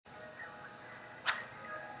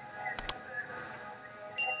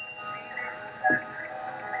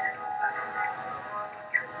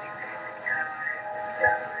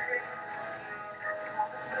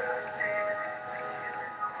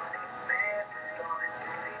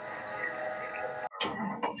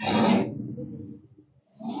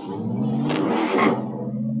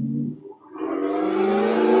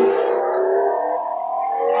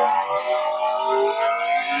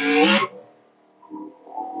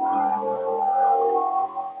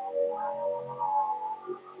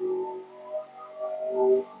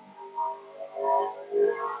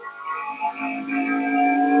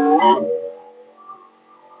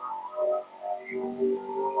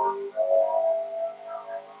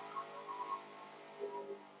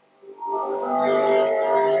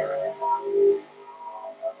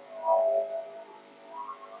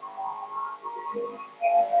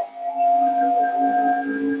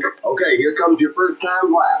Okay, here comes your first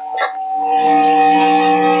time lap.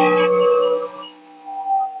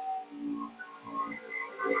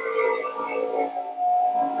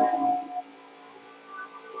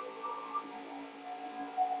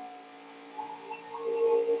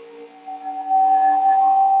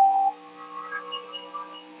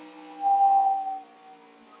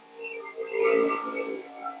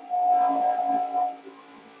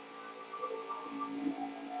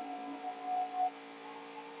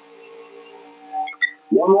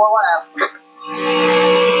 One more lap.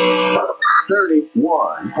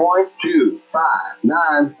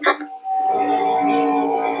 31.259.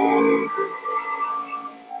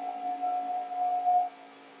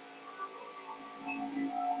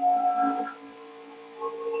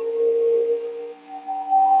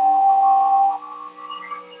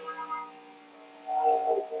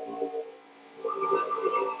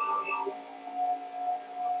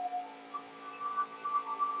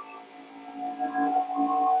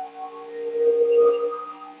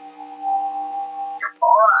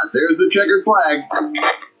 Alright, there's the checkered flag.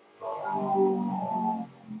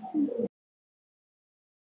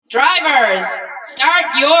 Drivers, start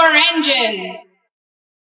your engines.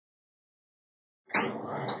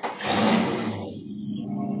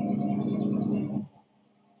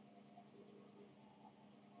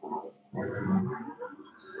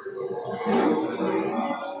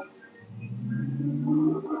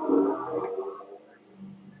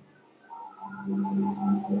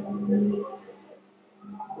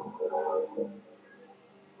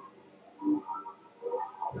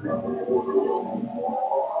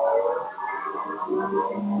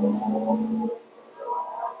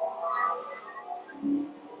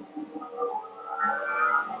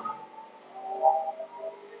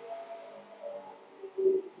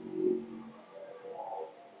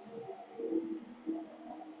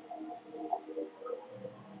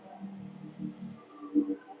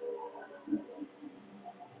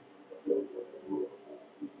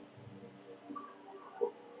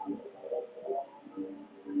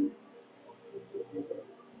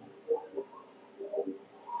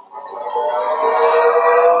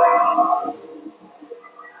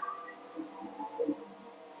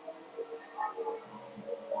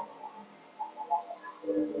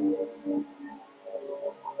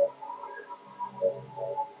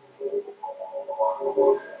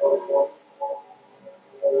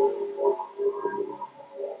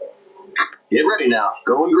 Get ready now,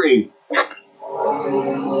 going green.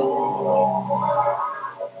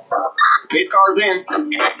 Gate car's in.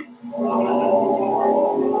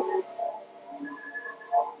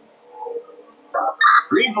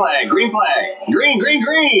 Green flag, green flag. Green, green,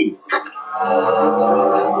 green.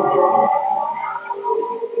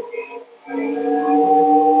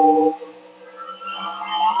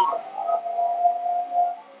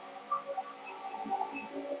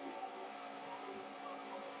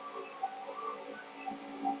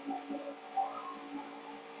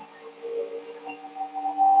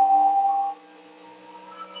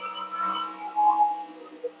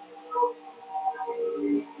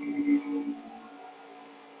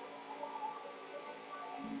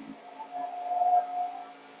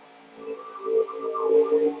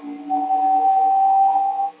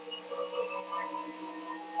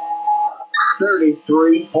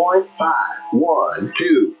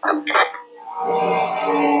 $33.512.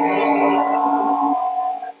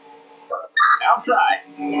 Outside.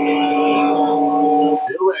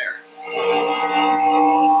 Still there.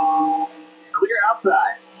 Clear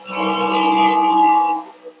outside.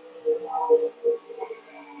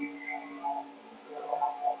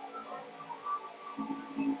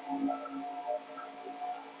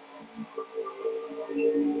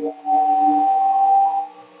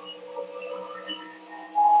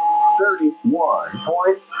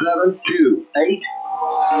 $31.728.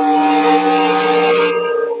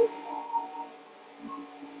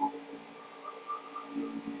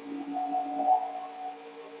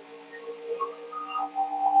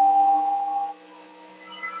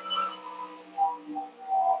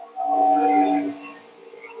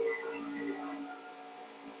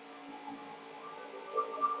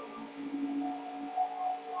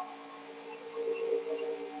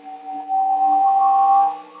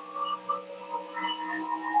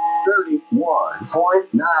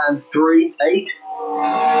 31.938.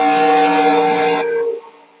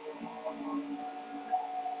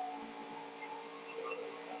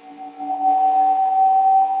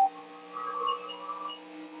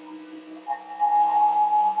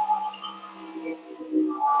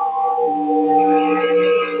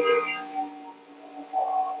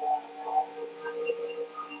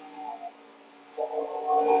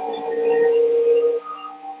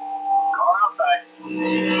 Car outside.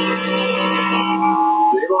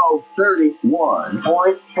 Below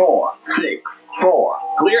 31.464.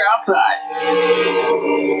 Clear outside.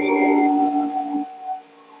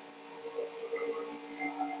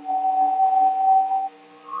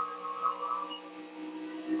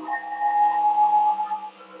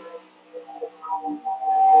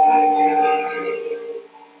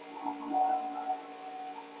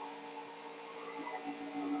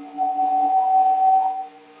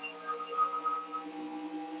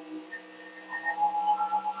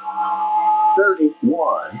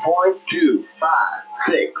 Thirty-one point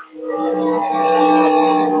 256.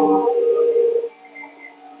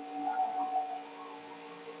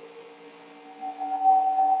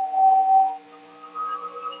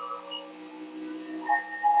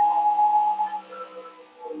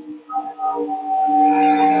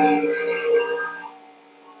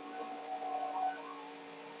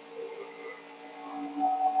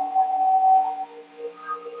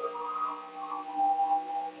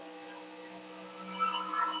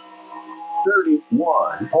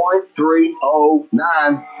 Thirty-one point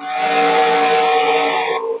 309.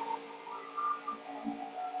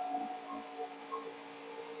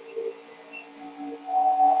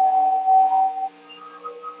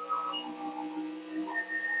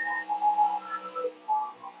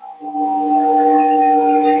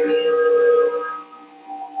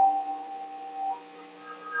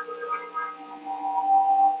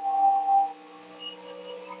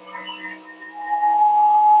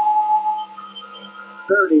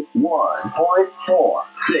 Thirty-one point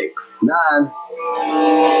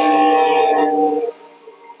 469.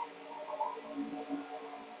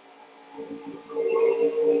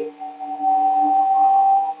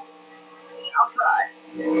 Outside.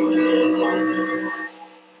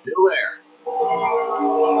 Still there.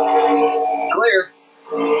 Clear.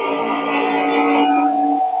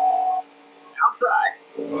 Outside.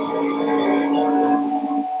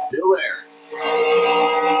 Still there.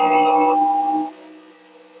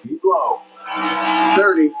 Keep low.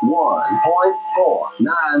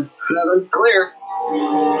 31.497. Clear.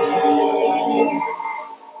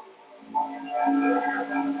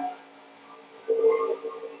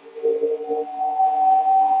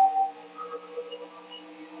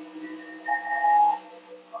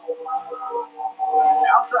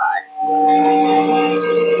 Outside.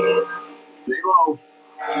 Stay low.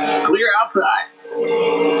 Clear outside.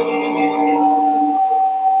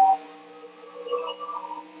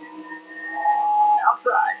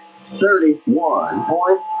 Outside.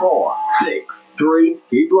 31.463.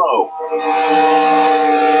 Keep low.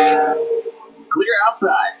 Clear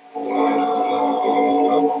outside.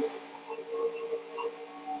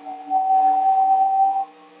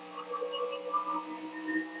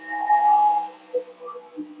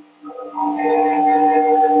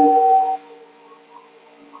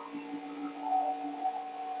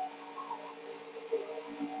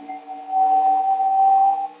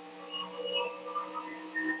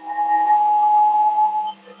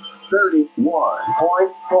 Thirty-one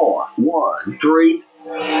point 413.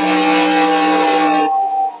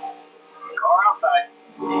 Car outside.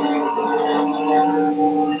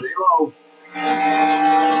 Stay low.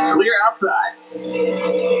 Clear outside.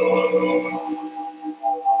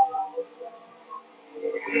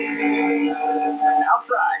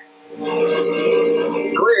 Outside.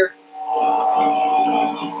 Clear.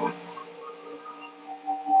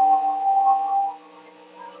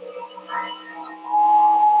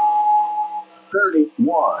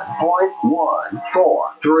 Thirty-one point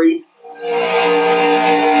 143.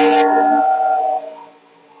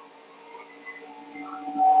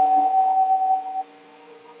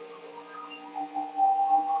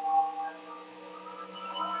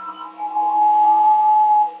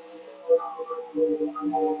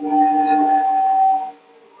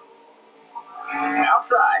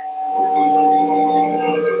 Outside.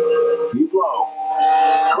 Keep low.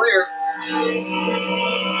 Clear.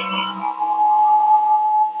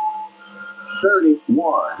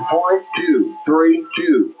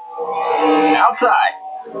 31.232. Outside.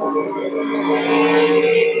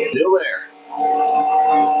 Still there.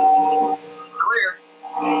 Clear.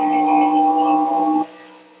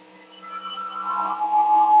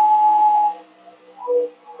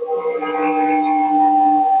 31.114.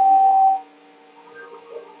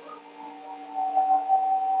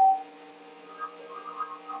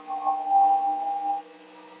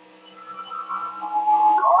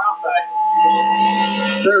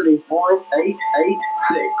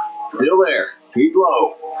 NR2003. Still there. Keep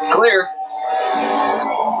low. Clear.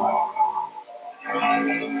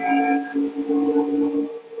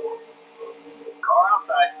 Car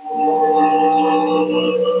outside.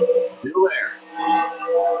 Still there.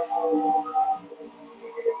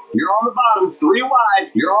 You're on the bottom, 3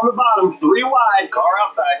 wide. You're on the bottom, 3 wide. Car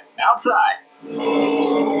outside. Outside.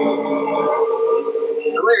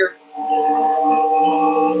 Clear.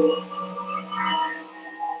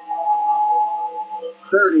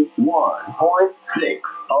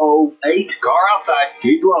 .608. Car outside.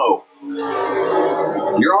 Keep low.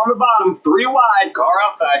 You're on the bottom, 3 wide. Car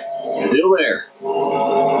outside. Still there.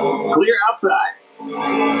 Clear outside.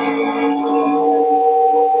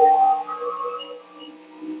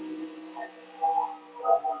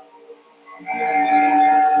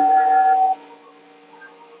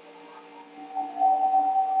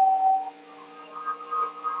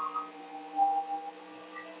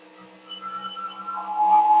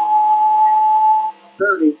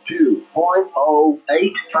 .82.085.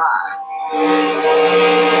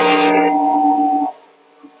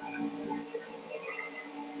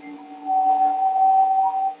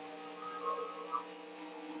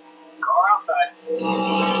 Car outside.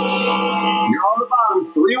 You're on the bottom,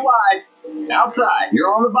 3 wide. Outside. You're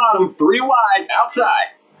on the bottom, 3 wide. Outside.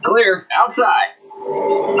 Clear. Outside.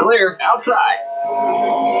 Clear. Outside.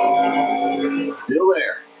 Still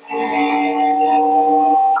there.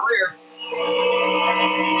 Clear.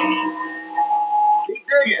 Keep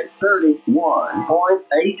digging.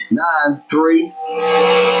 31.893.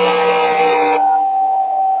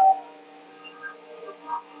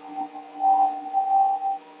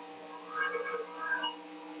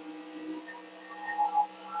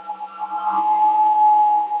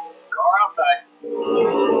 Car outside.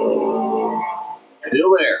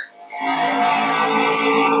 Still there.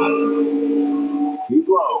 Keep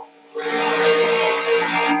low.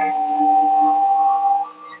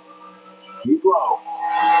 Keep low.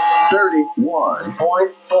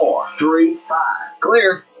 31.435.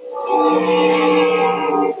 Clear.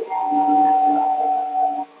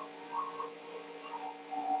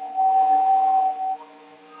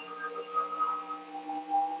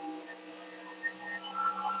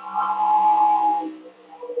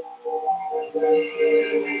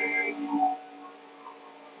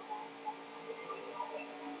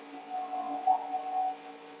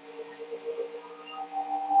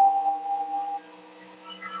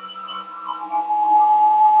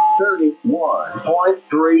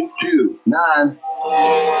 .329.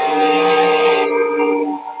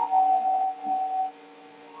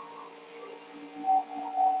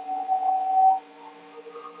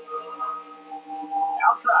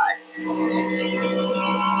 Outside.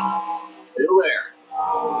 Still there.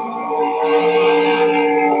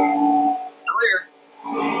 Clear.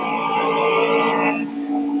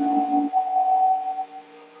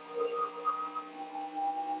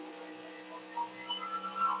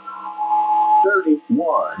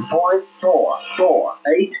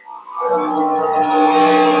 .31.448.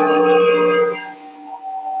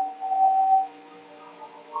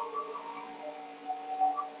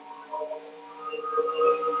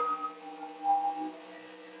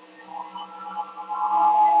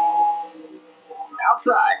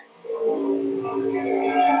 Outside.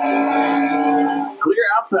 Clear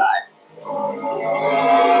outside.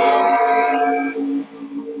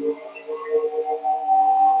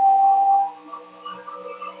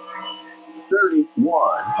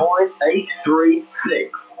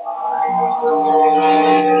 .31.836.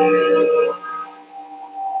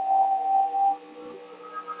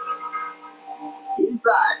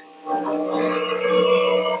 Inside.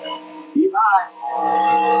 Keep high.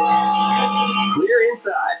 Clear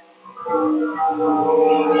inside.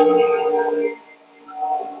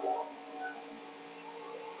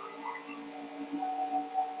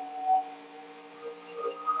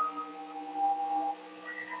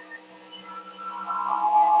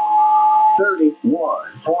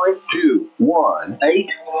 .31.218.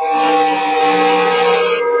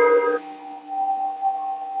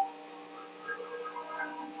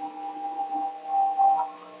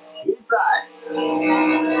 Inside.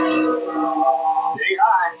 Stay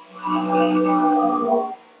high.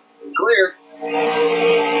 Clear.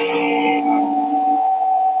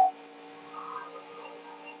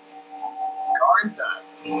 Car inside.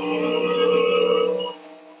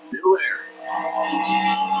 Still there.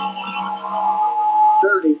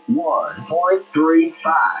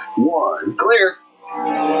 31.351. Clear.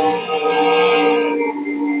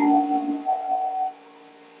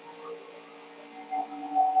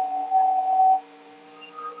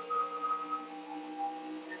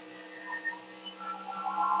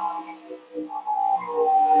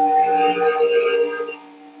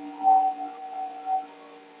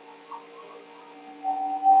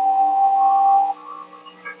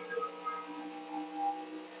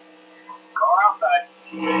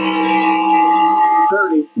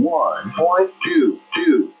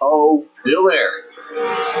 31.220. Still there.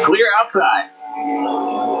 Clear outside.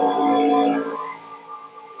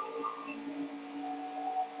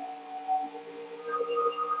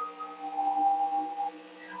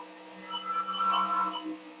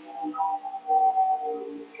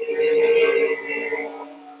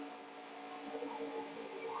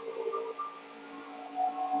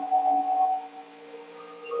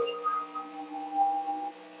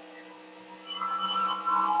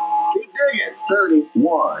 Keep digging.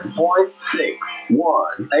 31.618.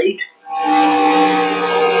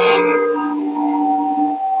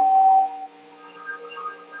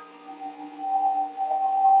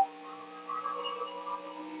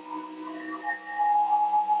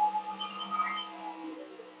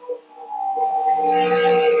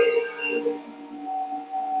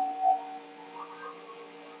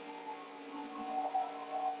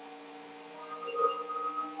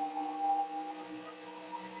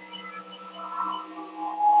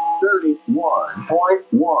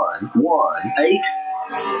 .118.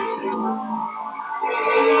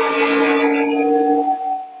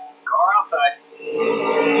 Car outside.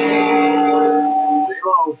 Stay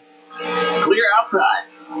low. Clear outside.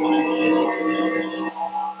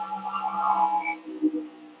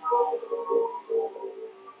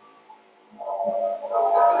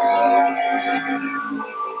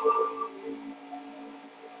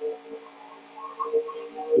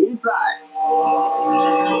 Inside.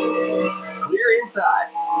 Clear inside.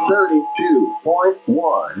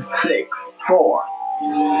 32.164.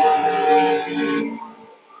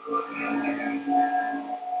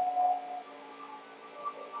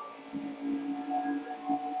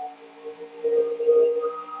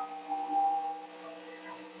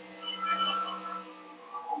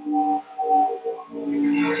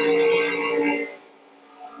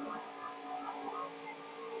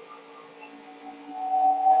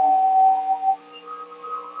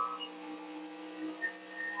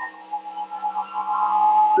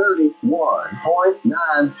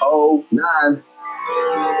 .909.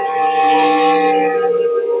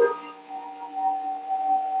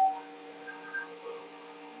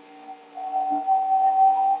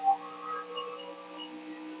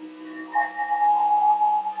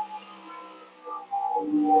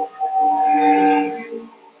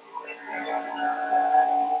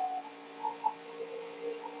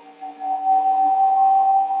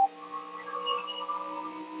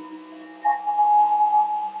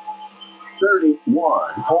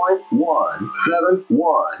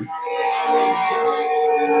 .171.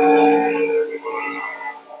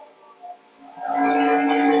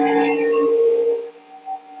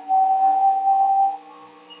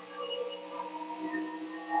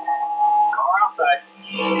 Car outside.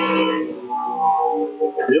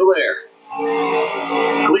 Still there.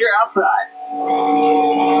 Clear outside.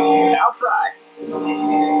 Outside.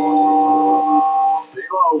 Stay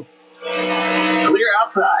low. Clear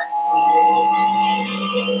outside.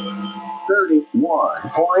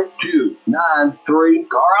 31.293.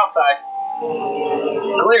 Car outside.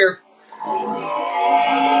 Clear.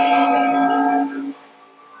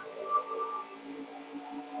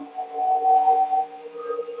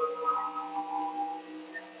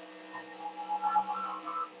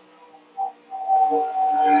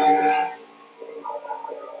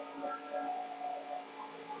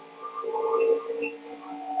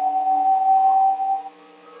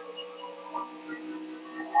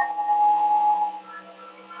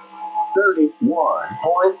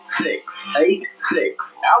 .686.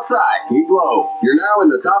 Outside. Keep low. You're now in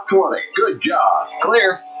the top 20. Good job.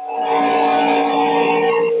 Clear.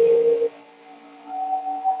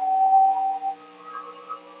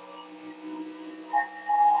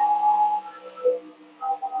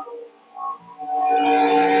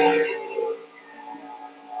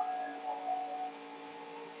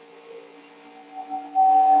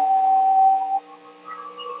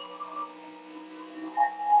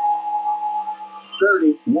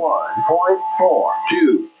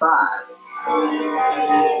 31.425.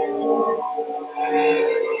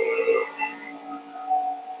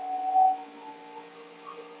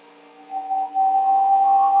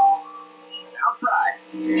 Outside.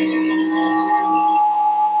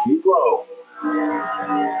 Keep low.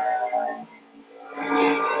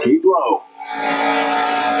 Keep low.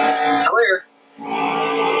 Clear.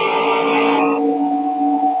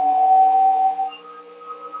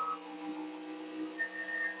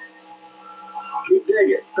 Keep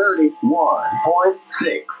digging.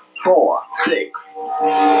 31.646.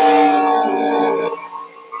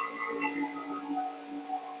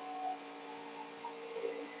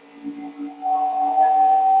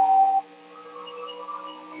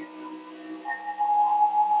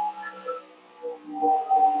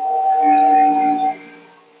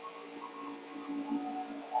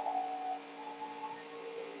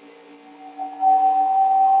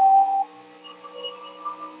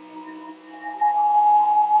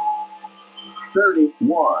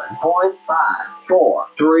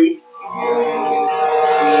 31.543.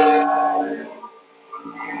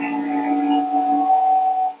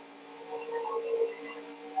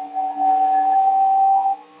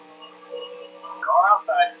 Car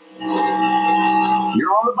outside.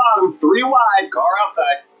 You're on the bottom. 3 wide. Car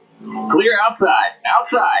outside. Clear outside.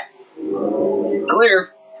 Outside.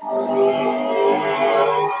 Clear.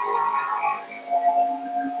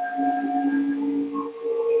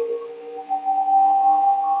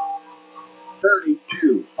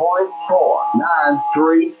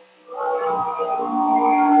 .493.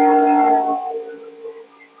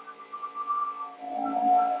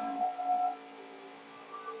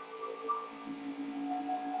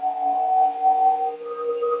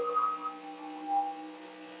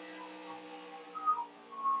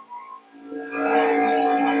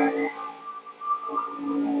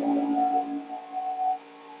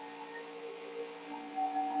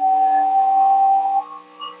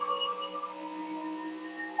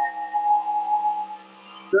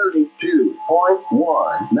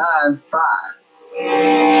 .195.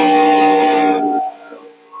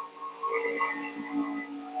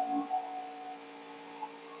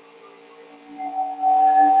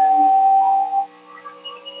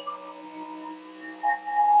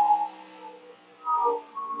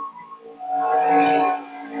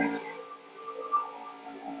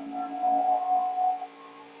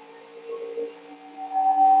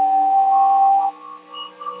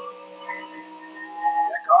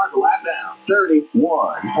 That car's a lap down.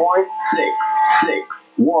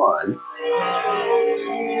 31.661.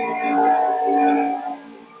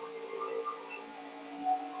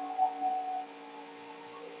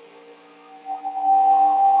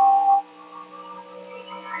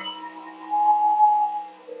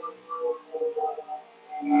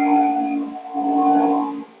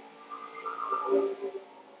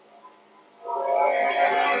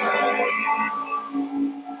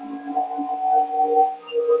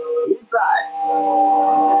 Inside.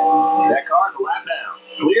 That car's a lap down.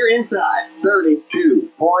 Clear inside.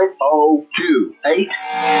 32.028.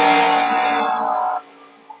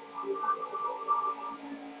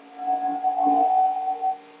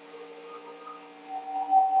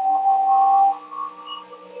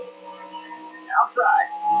 Outside.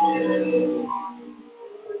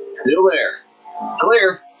 Still there. Clear.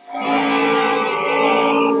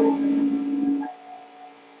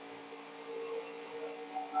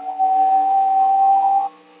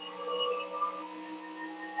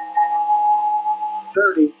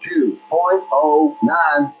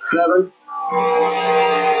 .097.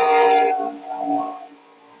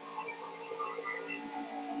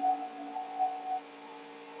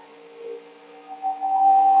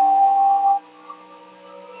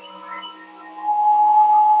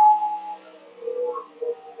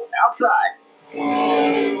 Outside.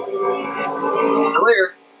 Clear.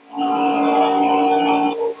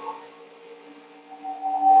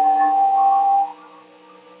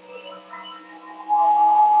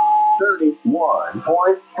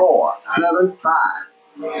 .1.475.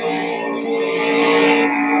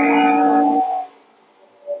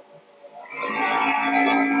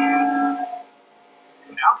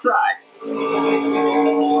 Outside.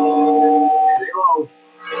 Stay low.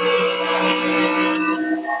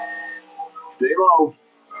 Stay low.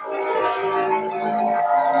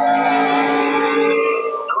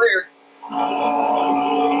 Clear.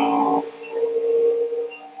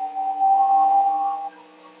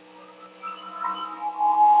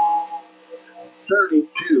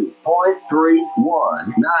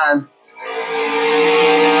 .319.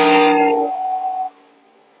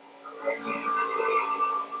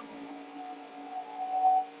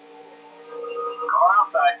 Car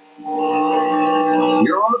outside.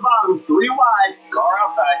 You're on the bottom. 3 wide. Car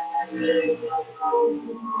outside.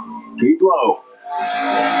 Keep low.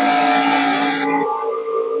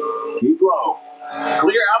 Keep low.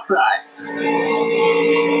 Clear outside.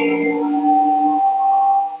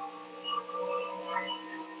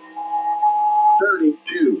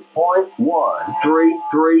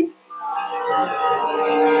 .133.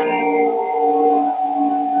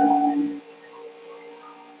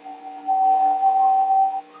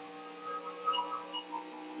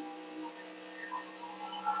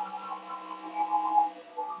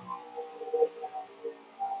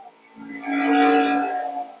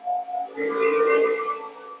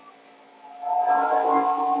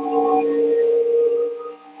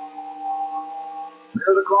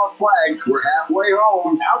 There's the cross flags. We're halfway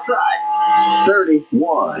home. Outside.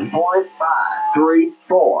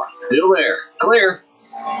 31.534. Still there. Clear.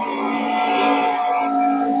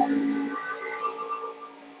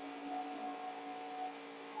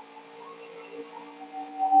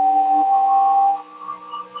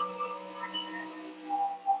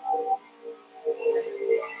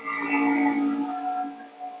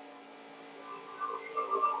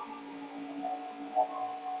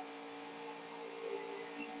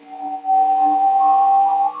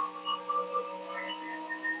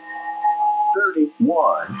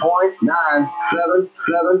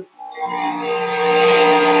 31.977.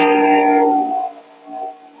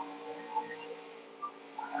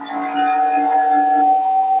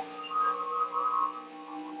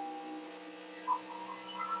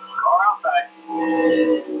 Car outside.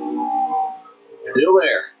 Still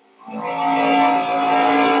there.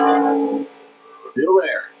 Still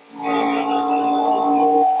there.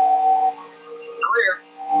 Clear.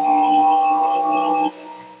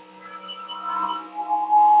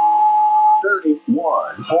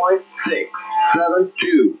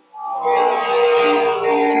 .672.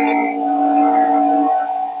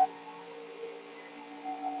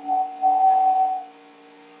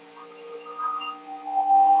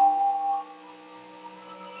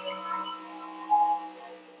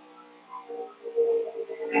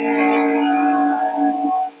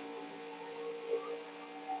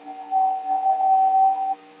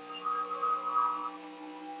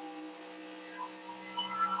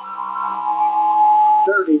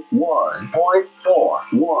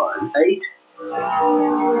 .418.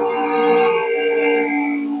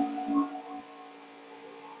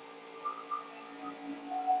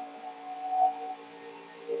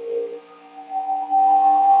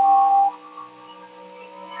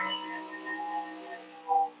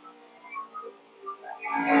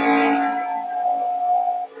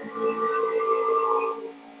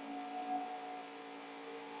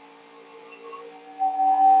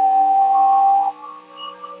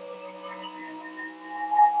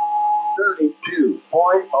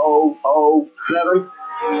 .007.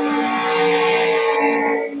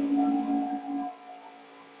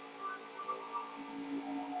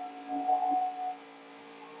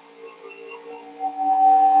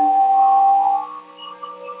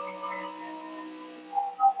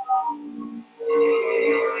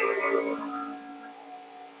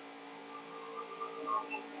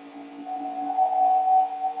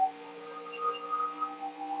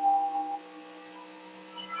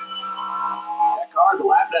 That car's a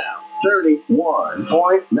lap down.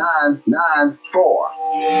 31.994.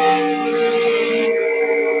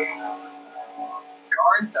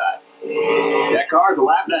 Car inside. That car's a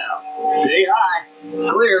lap down. Stay high.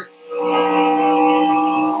 Clear.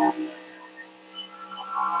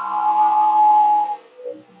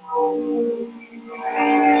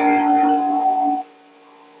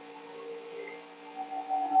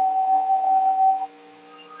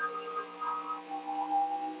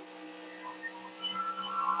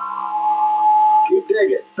 Keep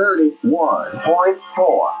digging.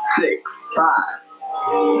 31.465.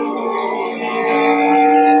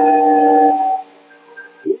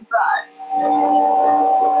 Inside.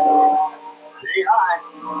 Stay high.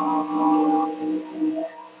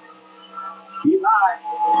 Keep high.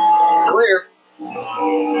 Clear.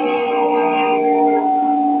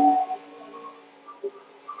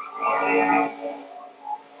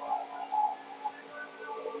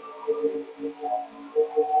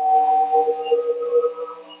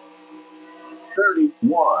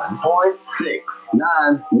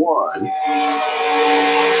 .691.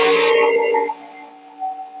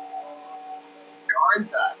 Car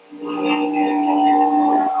inside.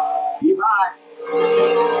 Keep high.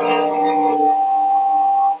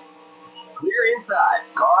 Clear inside.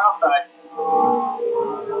 Car outside.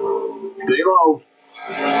 Stay low.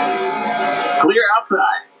 Clear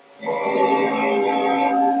outside.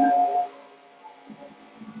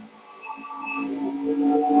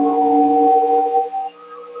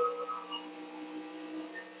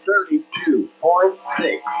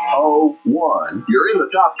 .32.601. You're in the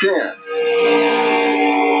top 10.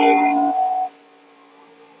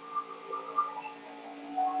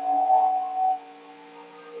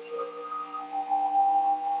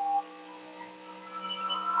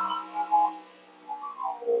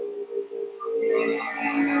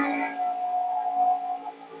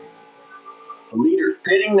 The leader's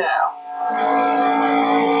pitting now.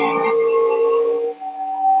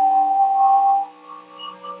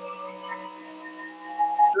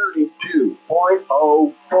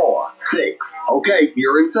 .32.046. Okay,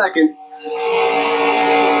 you're in second.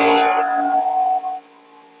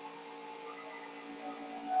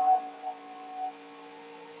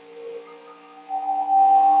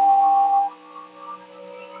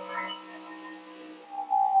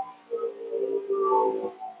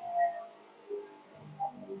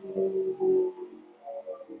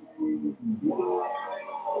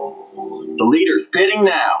 The leader's pitting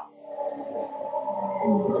now.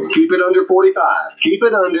 Keep it under 45. Keep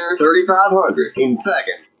it under 3,500 in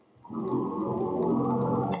second.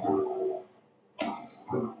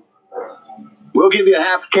 We'll give you a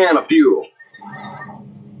half can of fuel.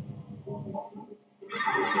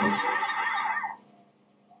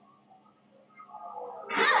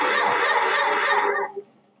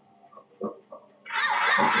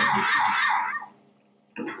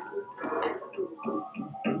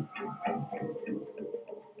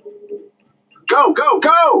 Go, go,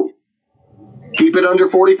 go! Keep it under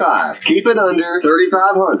 45. Keep it under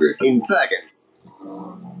 3,500 in seconds.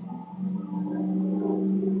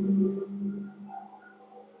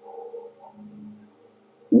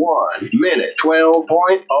 One minute,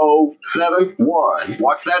 12.071.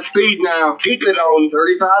 Watch that speed now. Keep it on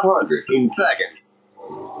 3,500 in seconds.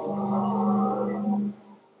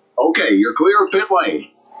 Okay, you're clear of pit lane.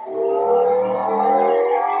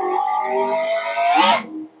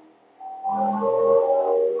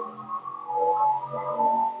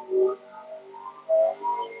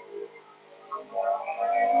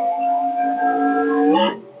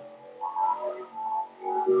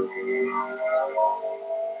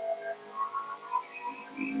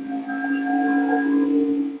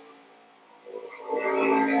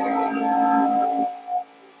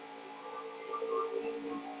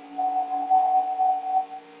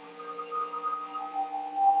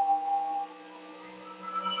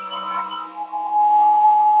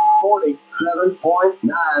 Seven point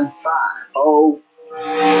 950.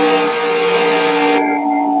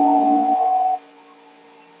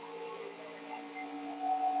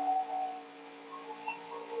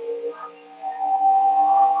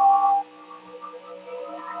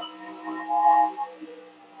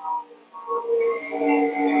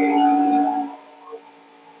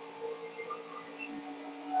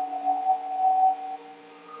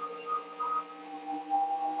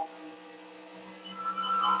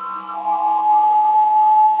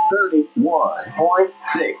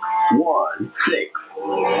 31.616.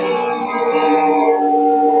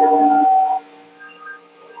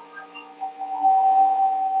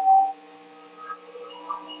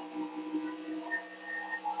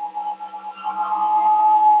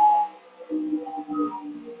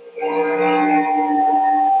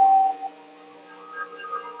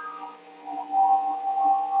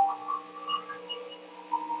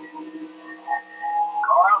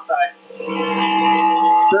 Car outside.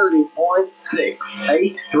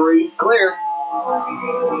 30.683. Clear.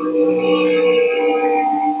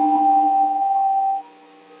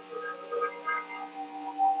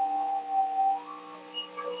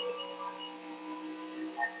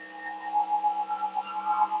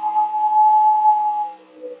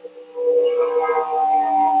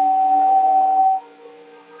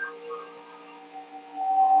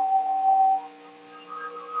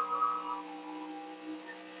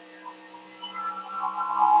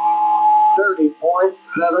 Point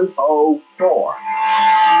 704.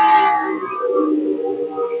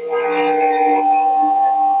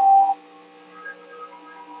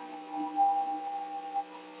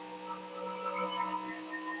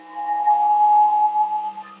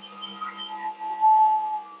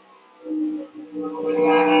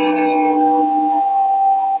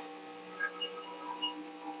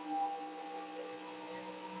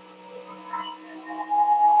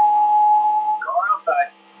 Car outside.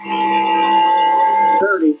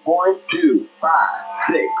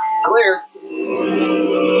 30.256. Clear.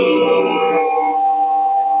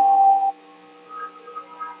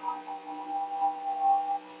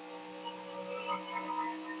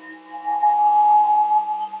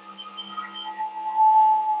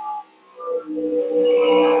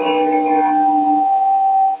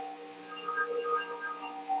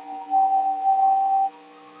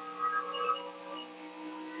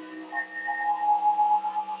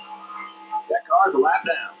 That car's a lap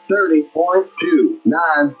down.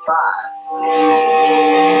 30.295.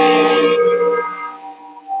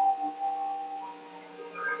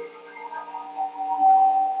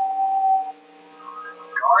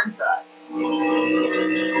 Car inside.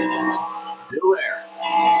 Still there.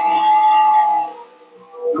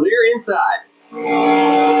 Clear inside.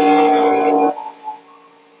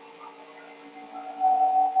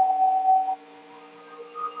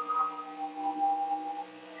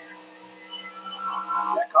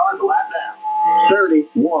 That car's a lap down.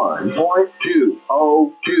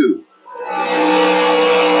 31.202.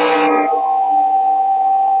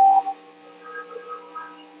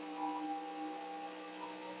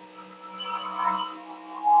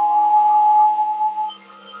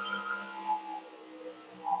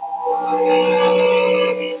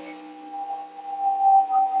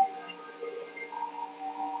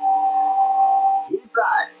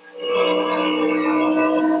 Inside.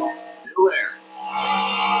 Still there.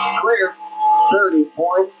 Clear.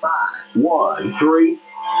 30.513.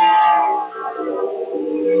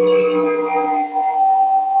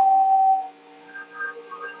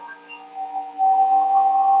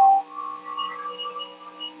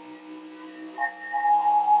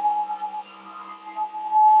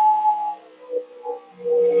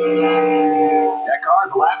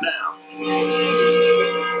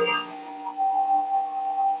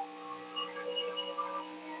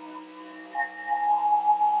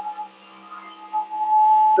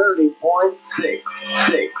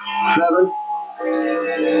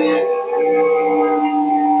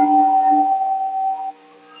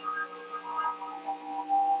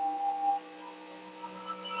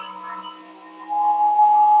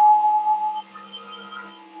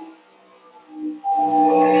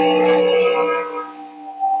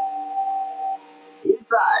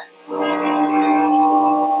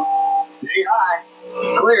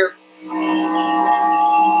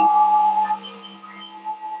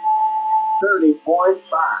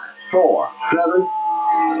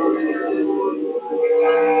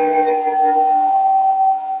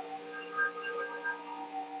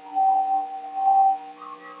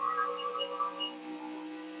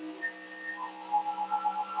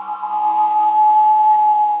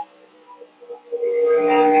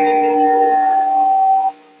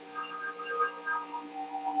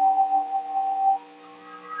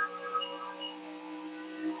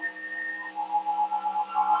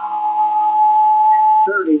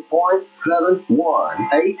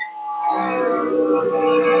 30.718.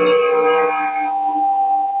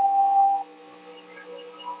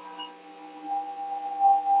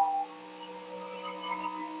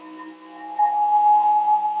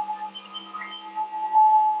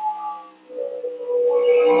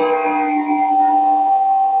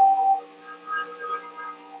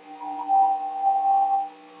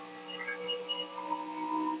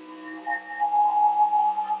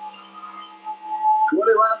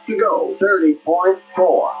 Laps to go.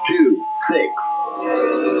 30.426.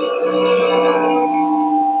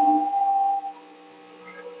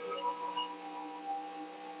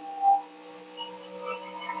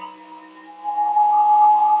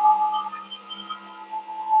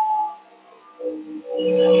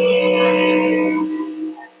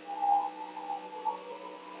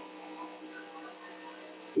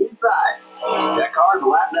 Inside. That car's a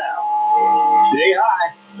lap down. Stay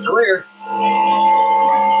high. Clear.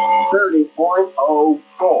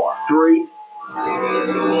 30.043.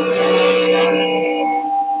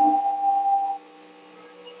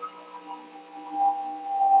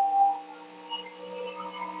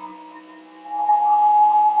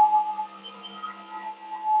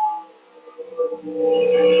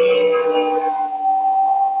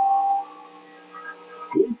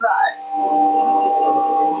 Inside.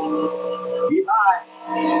 Keep high.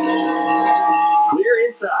 Clear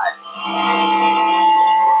inside.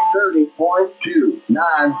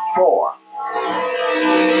 30.294.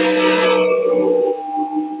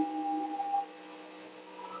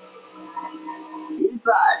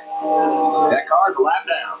 Inside. That car's a lap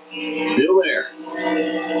down. Still there.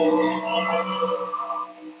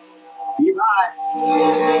 Keep high.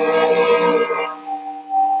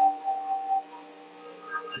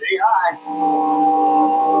 Stay high.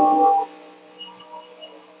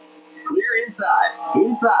 Clear inside.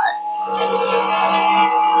 Inside.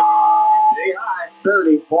 Stay high.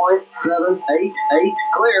 30.788.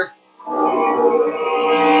 Clear.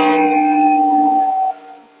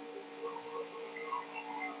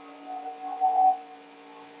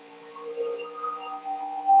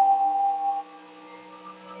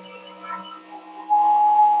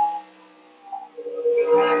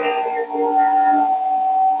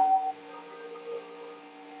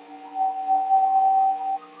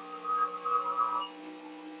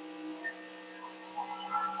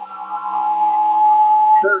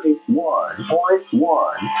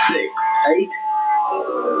 .168.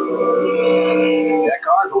 That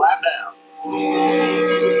car's a lap down.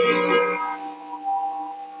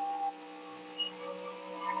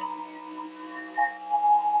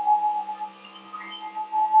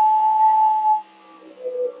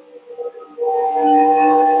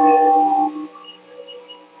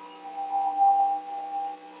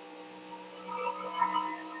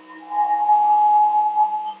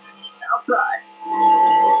 Outside.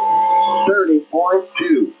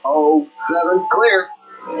 30.207. Clear.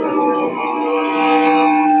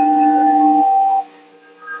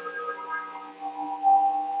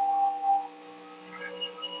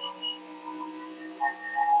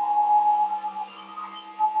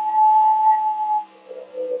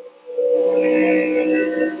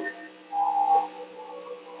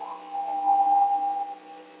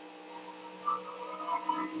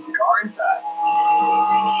 Car inside.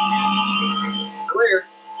 Clear.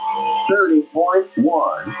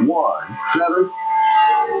 30.117.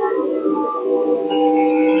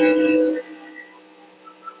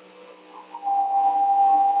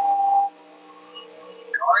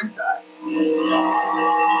 Car inside.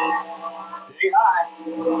 Stay high.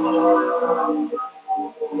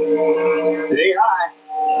 Stay high.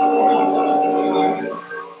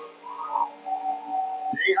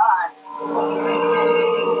 Stay high.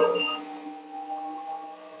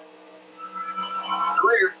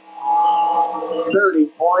 Clear.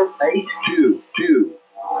 30.822.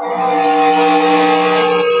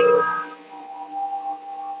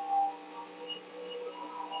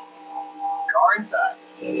 Car inside.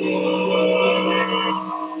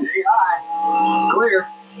 Stay high. Clear.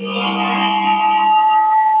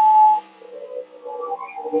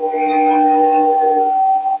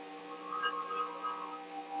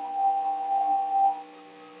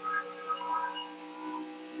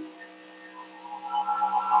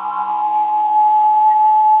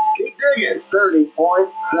 Keep digging.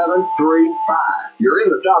 30.735. You're in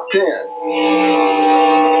the top 10.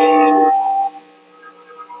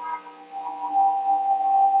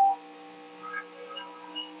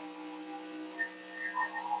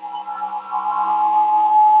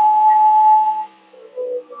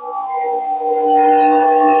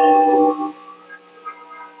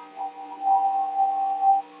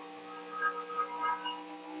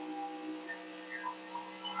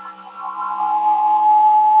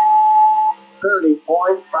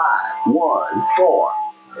 30.514.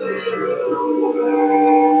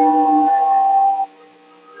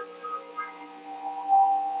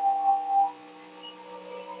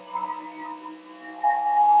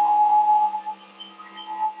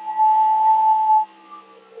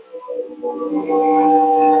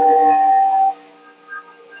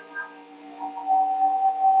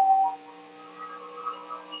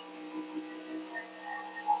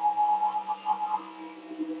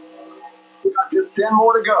 We got just 10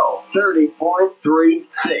 more to go.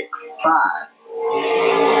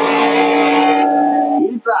 30.365.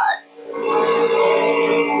 Inside.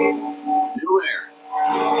 Still there.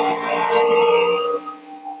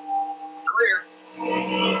 Clear.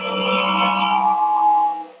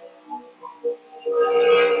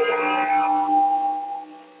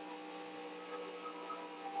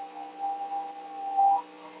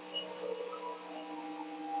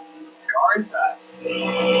 Car inside.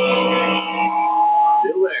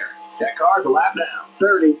 Still there. That car's a lap down.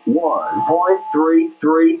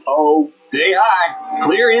 31.330. Stay high.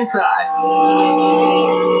 Clear inside.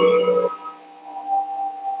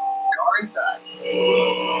 Car inside.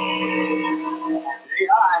 Stay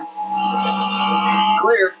high.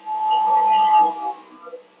 Clear.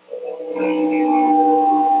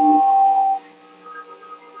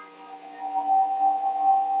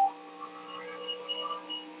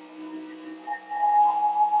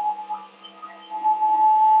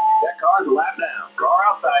 That car's a lap down. Car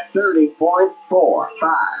outside.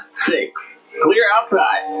 30.456. Clear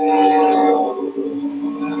outside.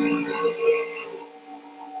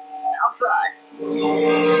 Outside.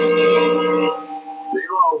 Stay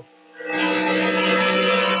low.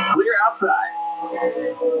 Clear outside.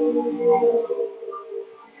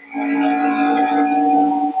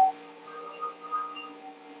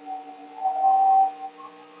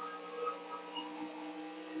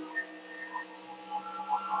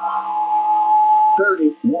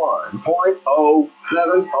 .070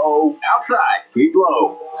 outside. Keep low.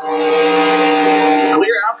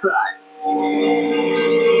 Clear outside.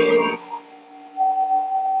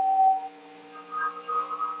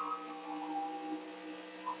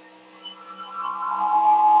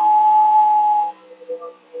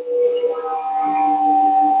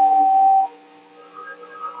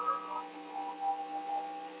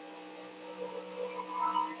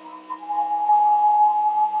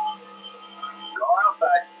 Car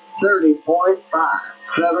outside.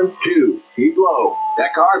 30.572. Keep low.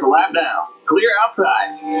 That car's a lap down. Clear outside.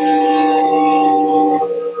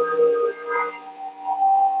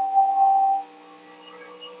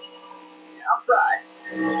 Outside.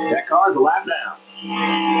 That car's a lap down.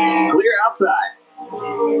 Clear outside.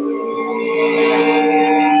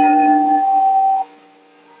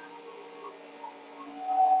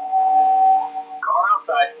 Car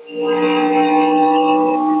outside.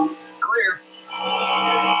 Clear.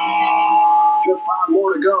 Just 5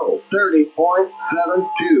 more to go.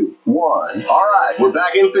 30.721. All right, we're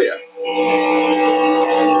back in fifth.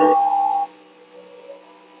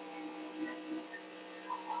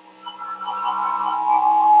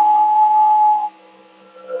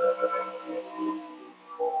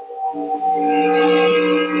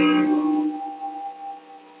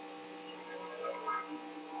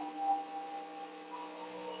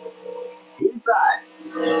 Inside.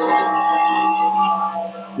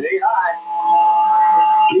 Stay high.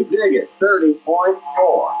 Keep digging.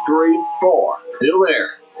 30.434. Still there.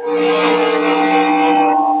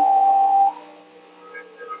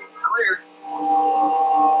 Clear.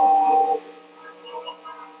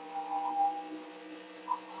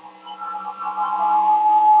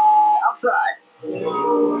 Outside.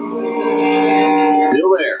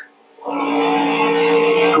 Still there.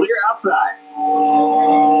 Clear outside.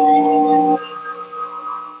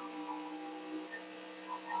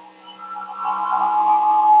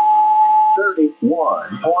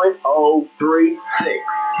 .036.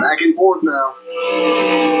 Back and forth now.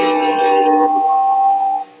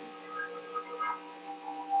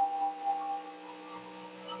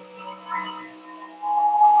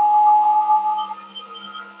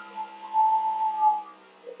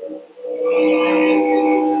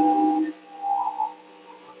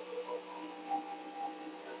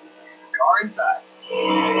 Car inside.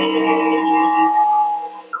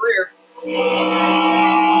 Clear.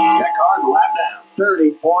 That car's a lap down.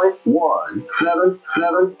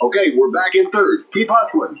 30.177. Okay, we're back in third. Keep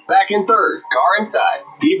hustling. Back in third. Car inside.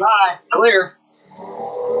 Keep high. Clear.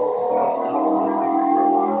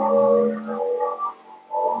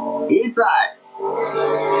 Inside.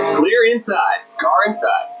 Clear inside. Car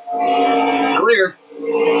inside. Clear.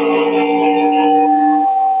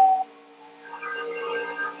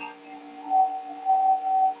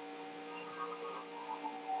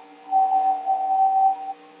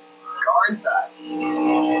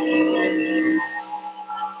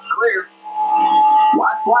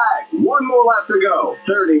 outside. One more lap to go.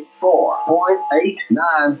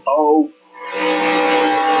 34.890.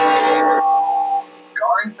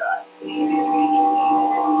 Car inside.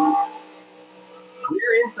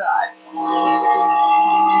 Clear inside.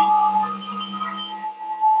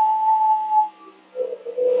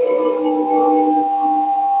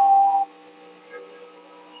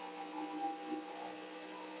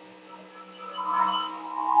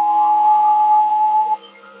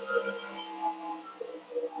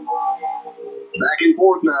 Back and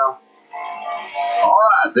forth now. All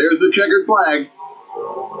right, there's the checkered flag.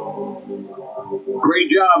 Great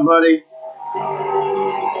job, buddy.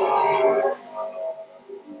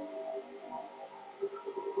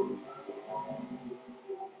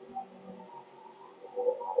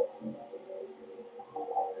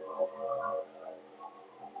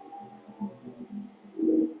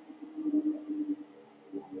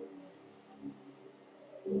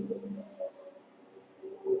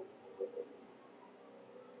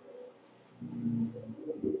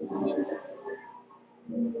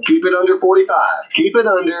 Keep it under 45. Keep it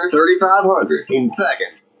under 3,500 in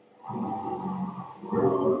second.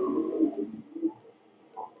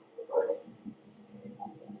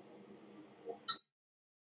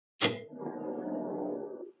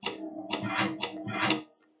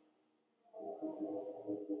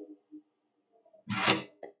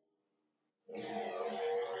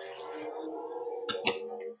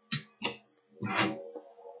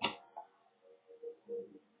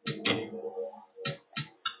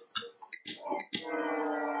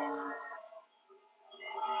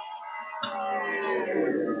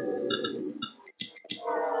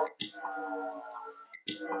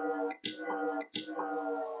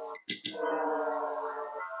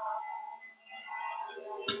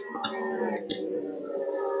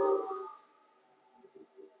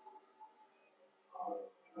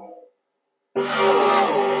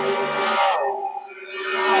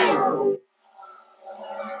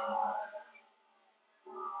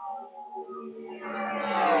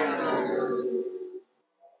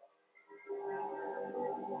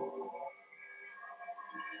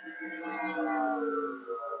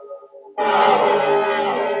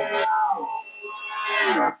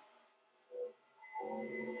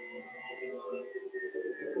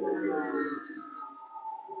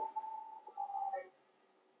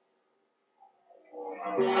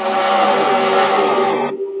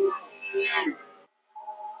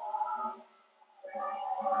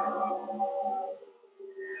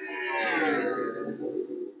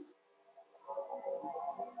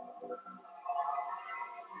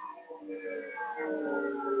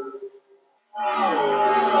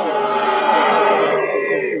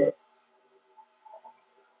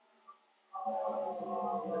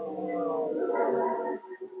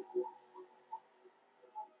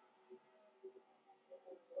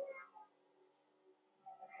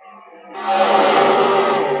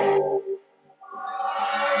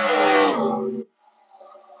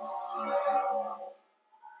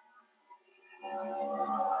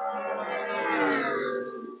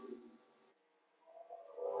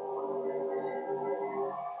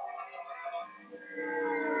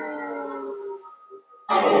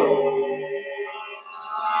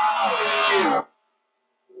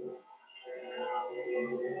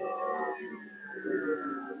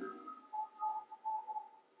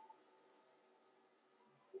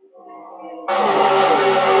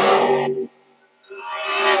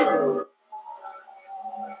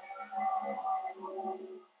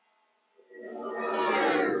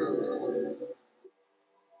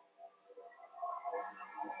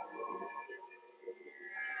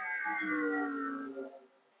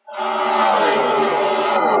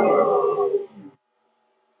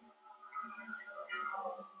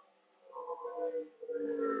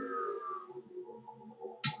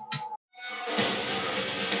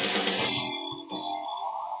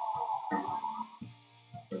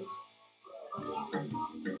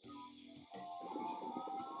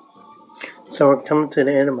 So we're coming to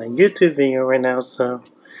the end of my YouTube video right now, so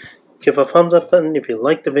give a thumbs up button if you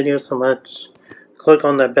like the video so much. Click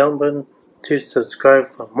on that bell button to subscribe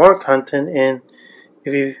for more content, and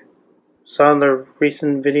if you saw the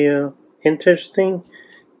recent video interesting,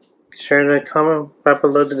 share the comment right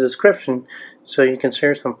below the description so you can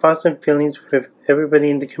share some positive feelings with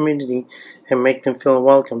everybody in the community and make them feel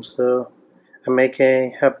welcome. So I make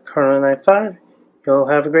a happy Karlo 95. You'll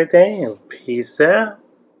have a great day and peace out.